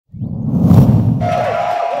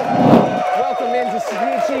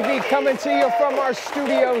SKEE TV coming to you from our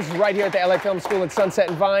studios right here at the LA Film School at Sunset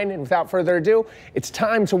and Vine. And without further ado, it's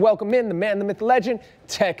time to welcome in the man, the myth, the legend,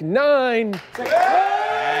 N9ne.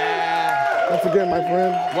 Once again, my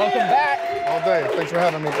friend. Welcome back. All day. Thanks for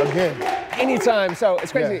having me again. Anytime. So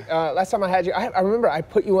it's crazy. Yeah. Last time I had you, I remember I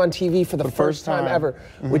put you on TV for the first time ever,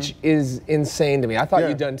 which is insane to me. I thought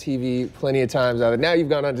you'd done TV plenty of times. Now you've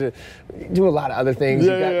gone on to do a lot of other things.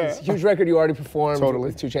 You've got this huge record you already performed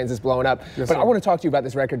with 2 Chainz that's blowing up. Yes, but I want to talk to you about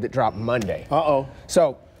this record that dropped Monday.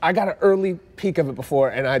 So I got an early peek of it before,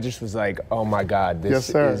 and I just was like, oh my God, this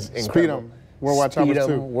is incredible. Speedom. Worldwide Choppers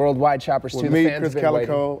 2. Worldwide Choppers 2. With me, Chris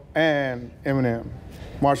Calico, and Eminem.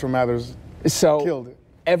 Marshall Mathers killed it.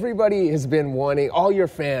 Everybody has been wanting, all your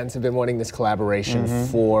fans have been wanting this collaboration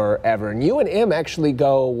forever. And you and Em actually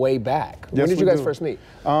go way back. When did you guys first meet?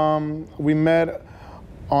 We met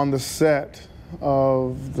on the set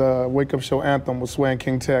of the Wake Up Show Anthem with Sway and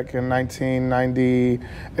King Tech in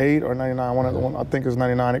 1998 or 99. I think it was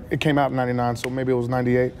 99. It came out in 99, so maybe it was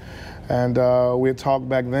 98. And we had talked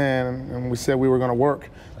back then, and we said we were going to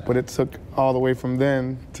work. But it took all the way from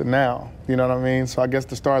then to now, you know what I mean? So I guess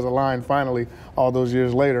the stars aligned finally, all those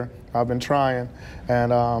years later. I've been trying,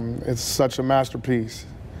 and it's such a masterpiece.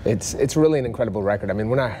 It's really an incredible record. I mean,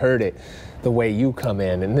 when I heard it, the way you come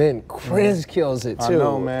in, and then Chris kills it too. I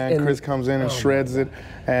know, man. Chris comes in and shreds it,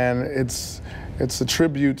 and it's a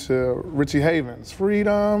tribute to Richie Havens.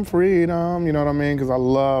 Freedom, freedom, you know what I mean? Because I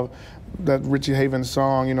love that Richie Havens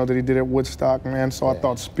song, you know, that he did at Woodstock, man. So I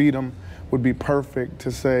thought Speedom would be perfect to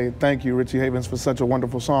say thank you, Richie Havens, for such a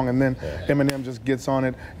wonderful song. And then Eminem just gets on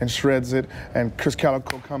it and shreds it, and Chris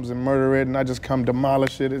Calico comes and murder it, and I just come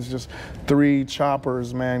demolish it. It's just 3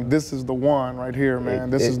 choppers, man. This is the one right here, man.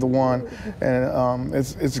 This is the one, and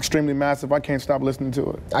it's extremely massive. I can't stop listening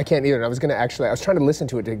to it. I can't either. I was trying to listen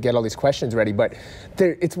to it to get all these questions ready, but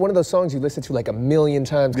it's one of those songs you listen to like 1,000,000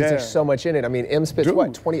 times because there's so much in it. I mean, Em spits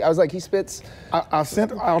what, 20? I was like, he spits. I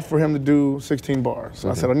sent out for him to do 16 bars.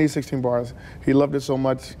 I said, I need 16 bars. He loved it so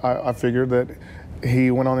much, I figured that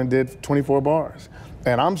he went on and did 24 bars.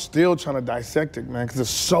 And I'm still trying to dissect it, man, because there's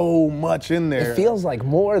so much in there. It feels like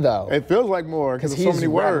more, though. It feels like more, because there's so many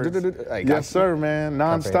words. Yes, sir, man.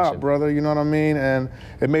 Non-stop, brother, you know what I mean? And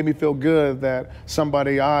it made me feel good that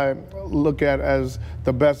somebody I look at as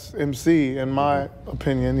the best MC, in my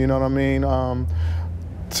opinion, you know what I mean,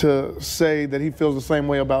 to say that he feels the same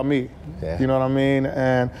way about me. You know what I mean?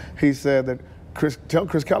 And he said that, tell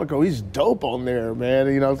Chris Calico he's dope on there, man.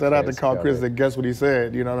 You know, so I had to call Chris to guess what he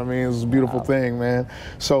said. You know what I mean? It was a beautiful thing, man.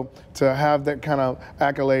 So to have that kind of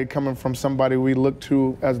accolade coming from somebody we look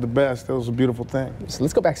to as the best, it was a beautiful thing. So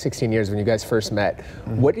let's go back 16 years when you guys first met.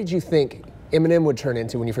 What did you think Eminem would turn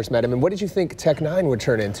into when you first met him, and what did you think N9ne would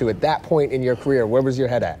turn into at that point in your career? Where was your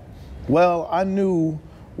head at? Well, I knew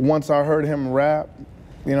once I heard him rap,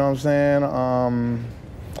 you know what I'm saying?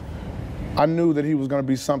 I knew that he was going to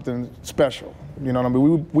be something special. You know what I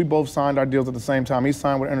mean? We both signed our deals at the same time. He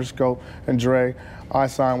signed with Interscope and Dre. I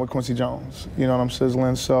signed with Quincy Jones. You know what I'm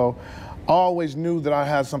sizzling? So I always knew that I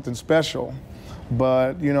had something special.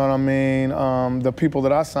 But, you know what I mean? The people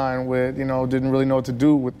that I signed with, you know, didn't really know what to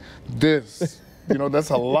do with this. You know, that's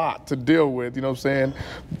a lot to deal with, you know what I'm saying?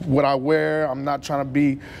 What I wear, I'm not trying to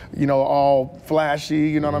be, you know, all flashy,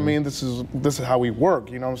 you know what I mean? This is how we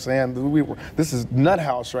work, you know what I'm saying? This is Nut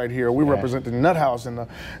House right here. We represent the Nut House in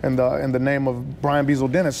the name of Brian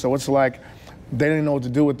Beazle Dennis. So it's like, they didn't know what to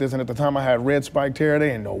do with this, and at the time I had red spiked hair, they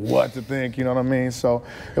didn't know what to think, you know what I mean? So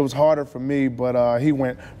it was harder for me, but he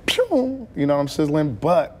went, pew, you know what I'm sizzling?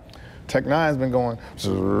 But N9ne's been going,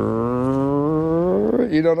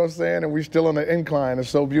 you know what I'm saying? And we're still on the incline. It's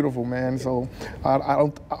so beautiful, man. So I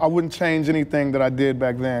wouldn't change anything that I did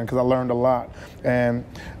back then because I learned a lot. And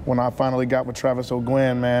when I finally got with Travis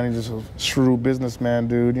O'Gwen, man, he's just a shrewd businessman,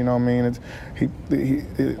 dude. You know what I mean?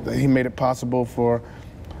 He made it possible for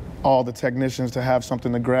all the technicians to have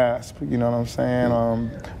something to grasp, you know what I'm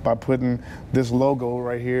saying? By putting this logo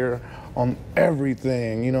right here on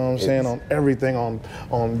everything, you know what I'm saying? On everything,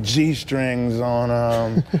 on G-strings,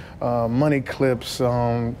 on money clips,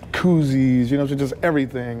 on koozies, you know, just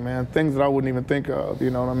everything, man. Things that I wouldn't even think of,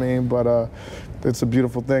 you know what I mean? But it's a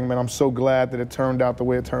beautiful thing, man. I'm so glad that it turned out the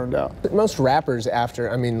way it turned out. Most rappers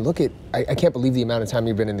after, I mean, look at, I can't believe the amount of time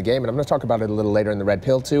you've been in the game, and I'm gonna talk about it a little later in the Red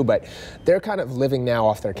Pill too, but they're kind of living now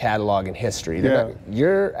off their catalog and history.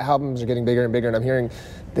 Your albums are getting bigger and bigger, and I'm hearing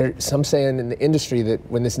some saying in the industry that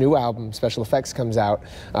when this new album, Special Effects, comes out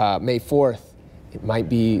May 4th, it might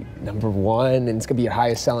be #1 and it's gonna be your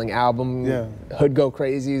highest selling album. Yeah. Hood Go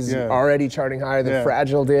Crazy's Yeah. already charting higher than Yeah.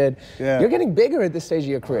 Fragile did. Yeah. You're getting bigger at this stage of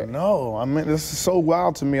your career. No, I mean, this is so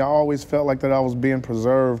wild to me. I always felt like that I was being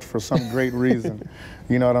preserved for some great reason.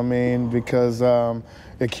 You know what I mean? Because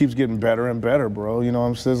it keeps getting better and better, bro. You know,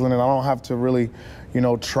 I'm sizzling and I don't have to really, you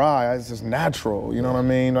know, try. It's just natural, you know what I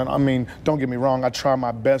mean? I mean, don't get me wrong, I try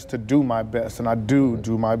my best to do my best, and I do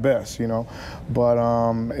my best, you know? But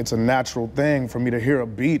it's a natural thing for me to hear a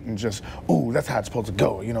beat and just, ooh, that's how it's supposed to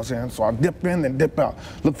go, you know what I'm saying? So I dip in, then dip out.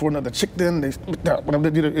 Look for another chick, then they split out.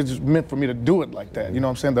 It's just meant for me to do it like that, you know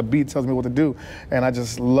what I'm saying? The beat tells me what to do, and I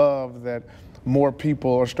just love that more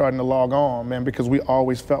people are starting to log on, man, because we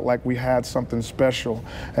always felt like we had something special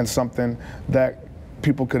and something that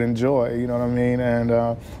people could enjoy, you know what I mean? And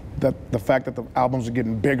that the fact that the albums are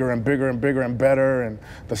getting bigger and bigger and bigger and better, and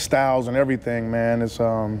the styles and everything, man, is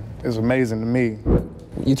amazing to me.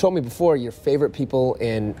 You told me before your favorite people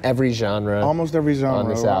in every genre. Almost every genre. On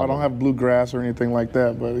this album. I don't have bluegrass or anything like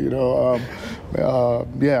that, but you know,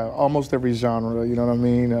 yeah, almost every genre. You know what I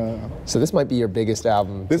mean? So this might be your biggest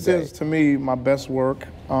album. This today. is, to me, my best work.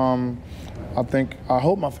 I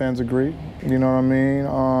hope my fans agree. You know what I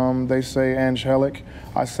mean? They say angelic.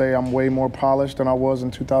 I say I'm way more polished than I was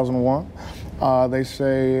in 2001. They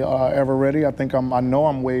say ever ready. I know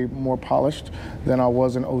I'm way more polished than I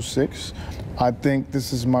was in 06. I think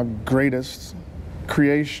this is my greatest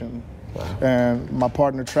creation. Wow. And my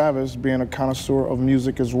partner Travis, being a connoisseur of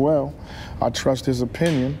music as well, I trust his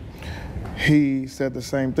opinion. He said the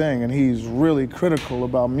same thing, and he's really critical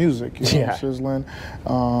about music. You know, sizzling. You've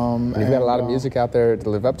got a lot of music out there to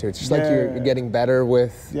live up to. It's just like you're getting better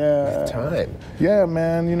with time. Yeah,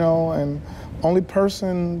 man. You know, and only people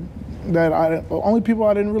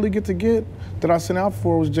I didn't really get that I sent out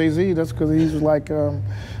for was Jay-Z. That's because he was like,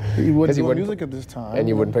 he wouldn't do music at this time. And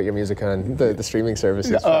you wouldn't put your music on the streaming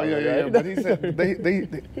services. Oh, yeah. But he said,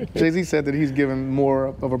 Jay-Z said that he's giving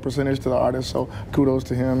more of a percentage to the artist, so kudos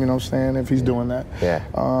to him, you know what I'm saying, if he's doing that. Yeah.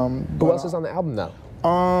 Who else is on the album, though?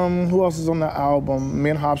 Who else is on the album? Me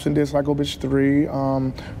and Hobson did Psycho Bitch 3.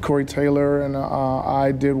 Corey Taylor and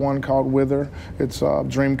I did one called Wither. It's a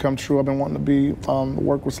dream come true. I've been wanting to be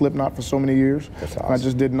work with Slipknot for so many years. That's awesome. I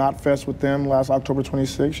just did Knot Fest with them last October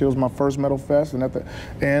 26th. It was my first metal fest, and at the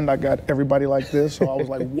end I got everybody like this, so I was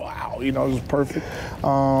like, wow, you know, it was perfect.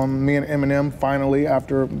 Me and Eminem finally,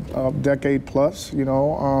 after a decade plus, you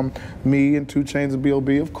know, me and 2 Chainz and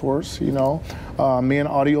B.O.B., of course, you know. Me and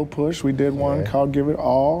Audio Push, we did one called Give It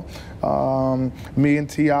All. Me and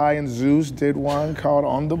T.I. and Zeus did one called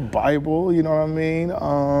On the Bible, you know what I mean?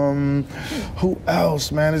 Who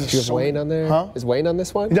else, man? Do you have Wayne on there? Huh? Is Wayne on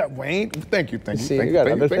this one? Yeah, Wayne. Thank you. See, you got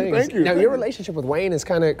other things. Thank you. Now, your relationship with Wayne is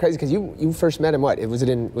kind of crazy because you first met him, what? Was it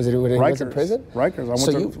when he was in prison?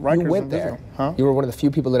 Rikers. You went there. Huh? You were one of the few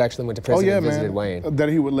people that actually went to prison and visited Wayne. That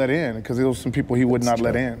he would let in, because there was some people he would not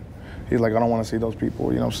let in. He's like, I don't want to see those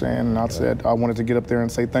people, you know what I'm saying? And I said, I wanted to get up there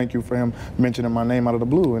and say thank you for him mentioning my name out of the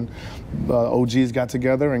blue. And OGs got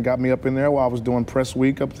together and got me up in there while I was doing press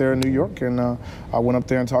week up there in New York. And I went up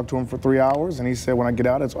there and talked to him for 3 hours. And he said, when I get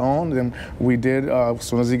out, it's on. And we did, as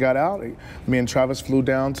soon as he got out, me and Travis flew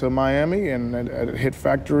down to Miami, and at Hit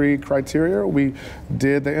Factory Criteria, we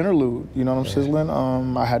did the interlude, you know what I'm sizzling?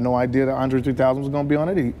 I had no idea that Andre 3000 was going to be on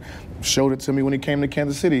it. He showed it to me when he came to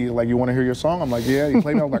Kansas City. Like, you want to hear your song? I'm like, yeah. He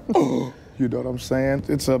played it. I was like, oh. You know what I'm saying?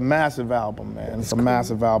 It's a massive album, man. It's a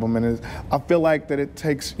massive album, and I feel like that it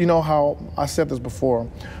takes, you know how, I said this before,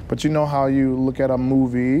 but you know how you look at a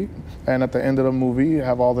movie, and at the end of the movie, you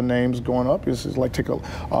have all the names going up. It's just like take a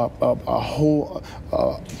whole,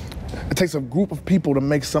 it takes a group of people to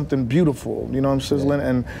make something beautiful, you know what I'm sizzling? Yeah.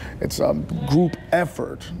 And it's a group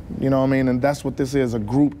effort, you know what I mean? And that's what this is, a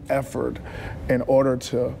group effort in order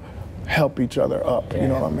to help each other up, you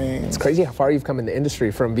know what I mean? It's crazy how far you've come in the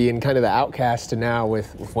industry, from being kind of the outcast to now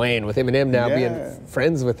with Wayne, with Eminem now being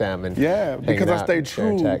friends with them. And because I stayed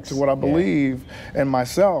true to what I believe in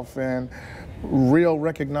myself, and real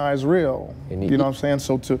recognize real, you know what I'm saying?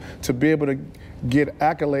 So to be able to get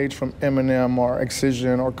accolades from Eminem or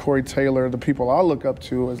Excision or Corey Taylor, the people I look up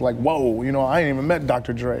to, is like, whoa, you know, I ain't even met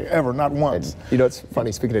Dr. Dre ever, not once. And, you know, it's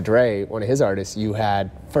funny, speaking of Dre, one of his artists you had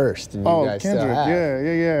first, and you guys Kendrick, still have.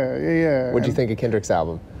 Yeah. What'd you think of Kendrick's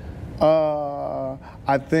album?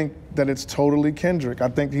 I think that it's totally Kendrick. I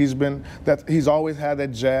think he's always had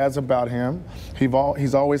that jazz about him.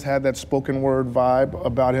 He's always had that spoken word vibe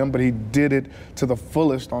about him, but he did it to the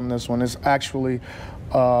fullest on this one. It's actually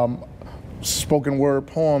spoken word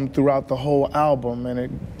poem throughout the whole album, and it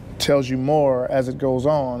tells you more as it goes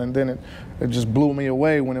on. And then it just blew me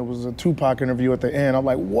away when it was a Tupac interview at the end. I'm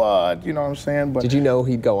like, what? You know what I'm saying? But did you know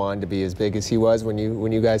he'd go on to be as big as he was when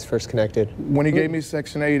you guys first connected? When he gave me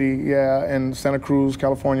Section 80, yeah, in Santa Cruz,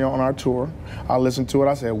 California on our tour, I listened to it.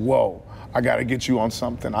 I said, whoa, I got to get you on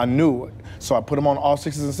something. I knew it. So I put him on all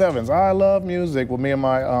 6s and 7s. I love music with me and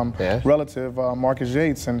my relative, Marcus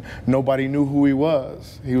Yates, and nobody knew who he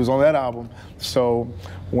was. He was on that album. So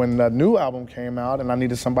when the new album came out and I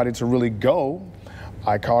needed somebody to really go,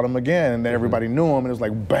 I called him again, and then everybody knew him, and it was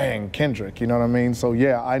like, bang, Kendrick, you know what I mean? So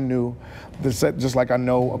yeah, I knew the set, just like I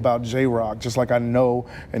know about J-Rock, just like I know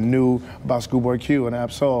and knew about Schoolboy Q and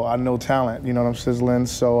Ab-Soul. I know talent, you know what I'm sizzling?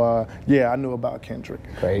 So yeah, I knew about Kendrick.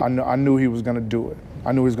 Great. I knew he was gonna do it.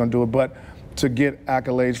 I knew he was gonna do it, but to get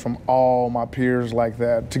accolades from all my peers like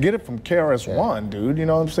that, to get it from KRS-One, dude, you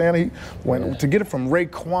know what I'm saying? To get it from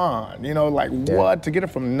Raekwon, you know, like what? To get it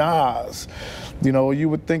from Nas, you know, you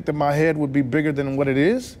would think that my head would be bigger than what it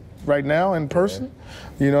is right now in person,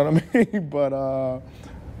 you know what I mean? But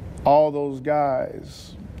all those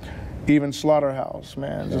guys, even Slaughterhouse,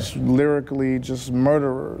 man, just lyrically, just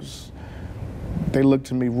murderers. They look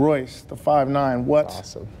to me, Royce, the 5'9", what?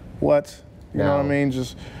 Awesome. What? You know what I mean?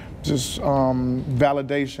 Just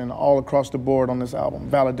validation all across the board on this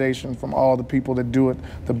album. Validation from all the people that do it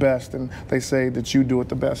the best, and they say that you do it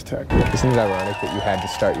the best, Tech. Isn't it ironic that you had to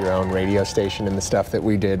start your own radio station and the stuff that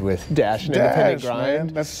we did with Dash and Independent Grind? Man,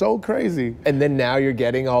 that's so crazy. And then now you're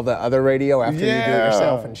getting all the other radio after you do it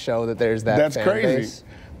yourself and show that there's that fan base.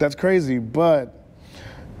 That's crazy, but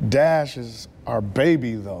Dash is our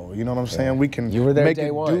baby, though. You know what I'm saying? We can make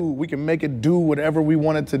it do. We can make it do whatever we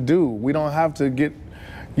want it to do. We don't have to get,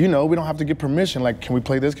 you know, we don't have to get permission. Like, can we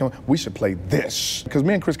play this? We should play this. Because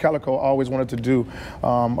me and Chris Calico always wanted to do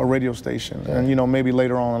a radio station. And, you know, maybe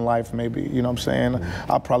later on in life, maybe, you know what I'm saying?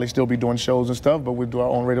 I'll probably still be doing shows and stuff, but we'll do our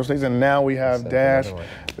own radio station. And now we have Dash,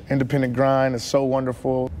 Independent Grind. It's so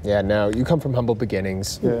wonderful. Yeah, now you come from humble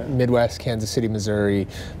beginnings. Midwest, Kansas City, Missouri,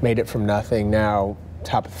 made it from nothing. Now,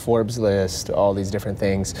 top of the Forbes list, all these different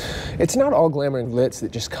things. It's not all glamour and glitz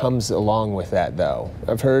that just comes along with that, though.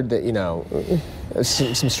 I've heard that, you know,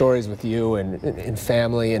 some stories with you and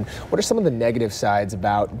family, and what are some of the negative sides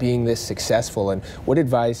about being this successful, and what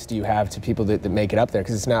advice do you have to people that make it up there?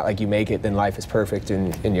 Because it's not like you make it, then life is perfect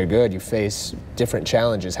and you're good. You face different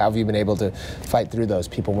challenges. How have you been able to fight through those?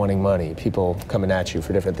 People wanting money, people coming at you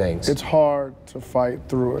for different things. It's hard to fight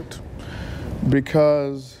through it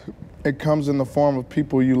because it comes in the form of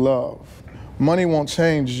people you love. Money won't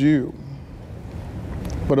change you,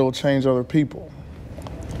 but it will change other people.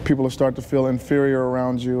 People will start to feel inferior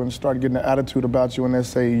around you and start getting an attitude about you, and they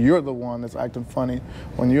say you're the one that's acting funny.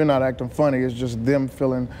 When you're not acting funny, it's just them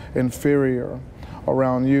feeling inferior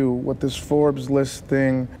around you. With this Forbes list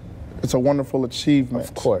thing, it's a wonderful achievement.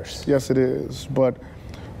 Of course. Yes, it is, but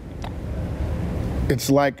it's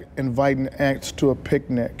like inviting ants to a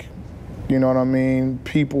picnic. You know what I mean?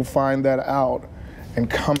 People find that out and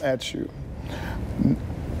come at you.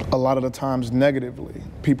 A lot of the times negatively.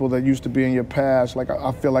 People that used to be in your past, like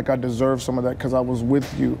I feel like I deserve some of that because I was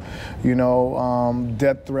with you. You know,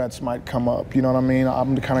 death threats might come up. You know what I mean?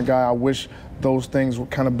 I'm the kind of guy I wish those things would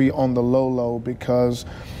kind of be on the low because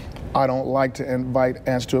I don't like to invite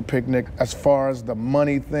ants to a picnic. As far as the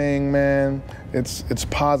money thing, man, it's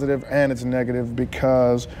positive and it's negative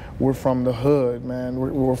because we're from the hood, man.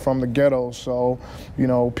 We're from the ghetto, so, you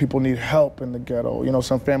know, people need help in the ghetto. You know,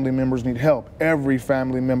 some family members need help. Every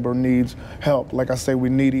family member needs help. Like I say, we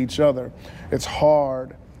need each other. It's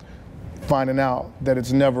hard finding out that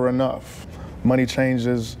it's never enough. Money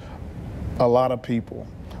changes a lot of people,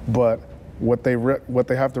 but what they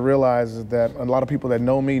have to realize is that a lot of people that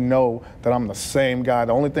know me know that I'm the same guy.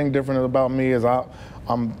 The only thing different about me is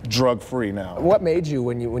I'm drug-free now. What made you,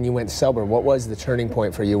 when you went sober, what was the turning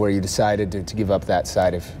point for you where you decided to give up that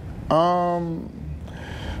side of?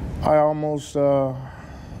 I almost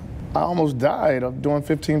died of doing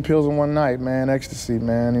 15 pills in one night, man, ecstasy,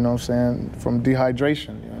 man, you know what I'm saying, from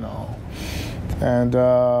dehydration, you know. And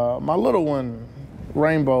my little one,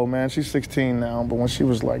 Rainbow, man, she's 16 now, but when she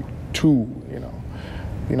was like 2, you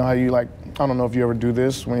know how you like, I don't know if you ever do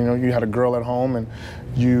this, when you had a girl at home and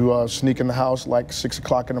you sneak in the house like 6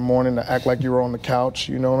 o'clock in the morning to act like you were on the couch,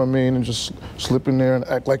 you know what I mean, and just slip in there and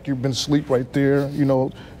act like you've been asleep right there, you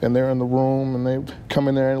know, and they're in the room and they come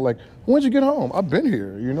in there and like, when'd you get home? I've been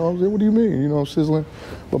here, you know, what do you mean, you know, sizzling.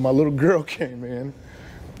 But my little girl came in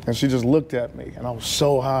and she just looked at me and I was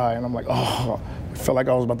so high and I'm like, oh, felt like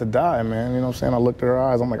I was about to die, man. You know what I'm saying? I looked at her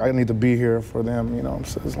eyes. I'm like, I need to be here for them. You know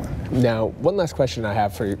what I'm saying? Now, one last question I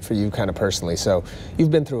have for you kind of personally. So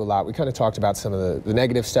you've been through a lot. We kind of talked about some of the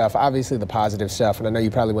negative stuff, obviously the positive stuff, and I know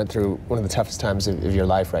you probably went through one of the toughest times of your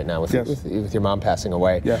life right now with your mom passing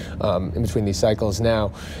away in between these cycles.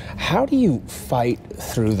 Now, how do you fight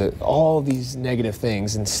through all these negative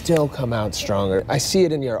things and still come out stronger? I see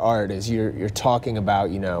it in your art as you're talking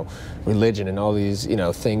about, you know, religion and all these, you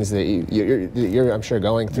know, things that you're I'm sure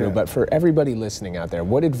going through, but for everybody listening out there,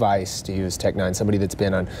 what advice do you as N9ne, somebody that's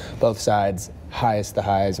been on both sides, highest the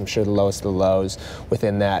highs, I'm sure the lowest the lows,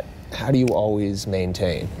 within that, how do you always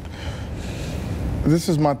maintain? This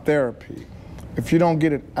is my therapy. If you don't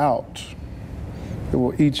get it out, it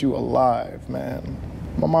will eat you alive, man.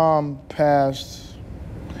 My mom passed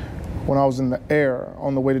when I was in the air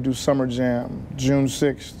on the way to do Summer Jam, June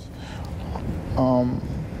 6th,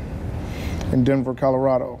 in Denver,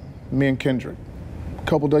 Colorado, me and Kendrick. A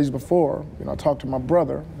couple days before, you know, I talked to my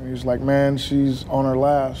brother, and he was like, man, she's on her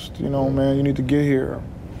last, you know, man, you need to get here.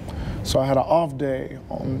 So I had an off day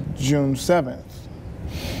on June 7th,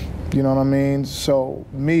 you know what I mean? So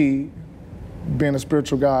me, being a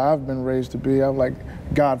spiritual guy I've been raised to be, I'm like,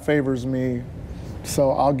 God favors me, so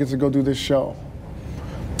I'll get to go do this show.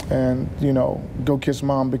 And, you know, go kiss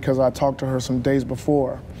mom, because I talked to her some days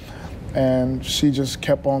before. And she just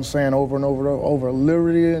kept on saying over and over,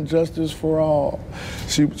 liberty and justice for all.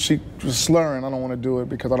 She was slurring, I don't want to do it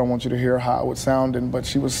because I don't want you to hear how it was sounding, but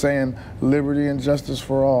she was saying liberty and justice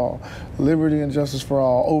for all, liberty and justice for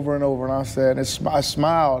all, over and over. And I said, I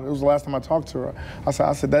smiled, it was the last time I talked to her. I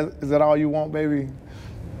said, is that all you want, baby?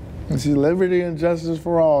 And she said, liberty and justice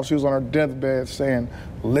for all. She was on her deathbed saying,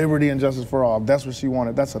 liberty and justice for all. That's what she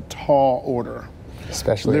wanted. That's a tall order.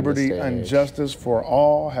 Especially liberty and justice for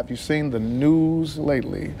all. Have you seen the news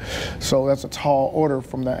lately? So that's a tall order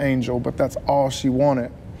from the angel, but that's all she wanted.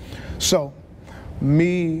 So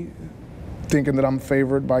me thinking that I'm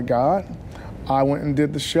favored by God, I went and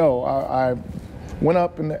did the show. I went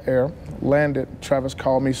up in the air, landed. Travis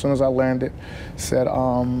called me as soon as I landed, said,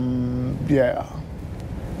 yeah.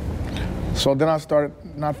 So then I started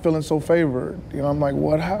not feeling so favored. You know, I'm like,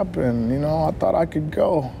 what happened? You know, I thought I could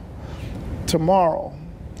go tomorrow,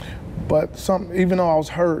 but even though I was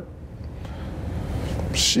hurt,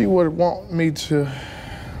 she would want me to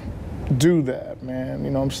do that, man.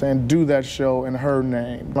 You know what I'm saying? Do that show in her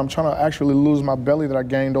name. I'm trying to actually lose my belly that I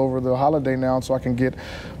gained over the holiday now, so I can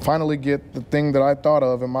finally get the thing that I thought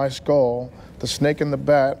of in my skull, the snake and the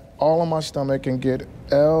bat, all on my stomach, and get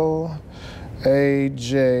L-A-J-F-A,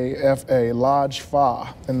 Lodge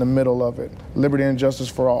Fa, in the middle of it. Liberty and justice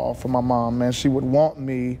for all, for my mom, man. She would want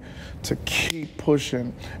me to keep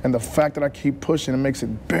pushing. And the fact that I keep pushing, it makes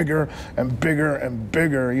it bigger and bigger and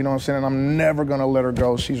bigger, you know what I'm saying? And I'm never gonna let her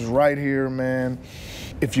go. She's right here, man.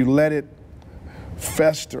 If you let it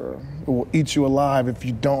fester, it will eat you alive if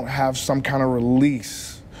you don't have some kind of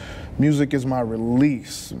release. Music is my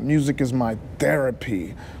release. Music is my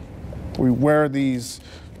therapy. We wear these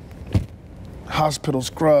hospital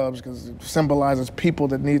scrubs because it symbolizes people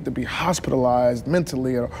that need to be hospitalized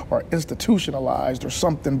mentally or institutionalized or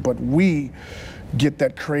something, but we get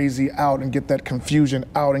that crazy out and get that confusion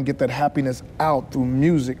out and get that happiness out through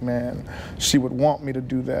music, man. She would want me to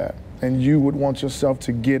do that, and you would want yourself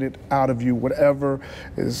to get it out of you. Whatever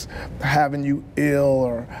is having you ill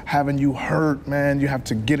or having you hurt, man, you have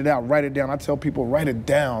to get it out, write it down. I tell people, write it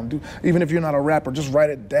down. Even if you're not a rapper, just write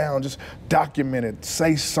it down, just document it,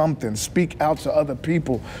 say something, speak out to other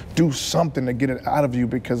people, do something to get it out of you,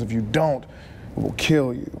 because if you don't, it will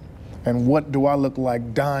kill you. And what do I look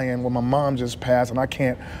like dying when my mom just passed and I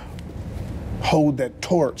can't hold that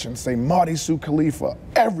torch and say Marty Sue Khalifa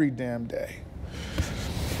every damn day?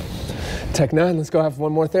 N9ne, let's go have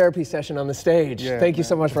one more therapy session on the stage. Yeah, Thank you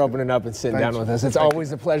so much for opening up and sitting down with us. It's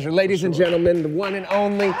always a pleasure. Ladies and gentlemen, the one and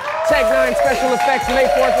only N9ne Special Effects, May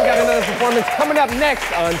 4th. We got another performance coming up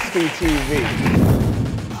next on SKEE TV.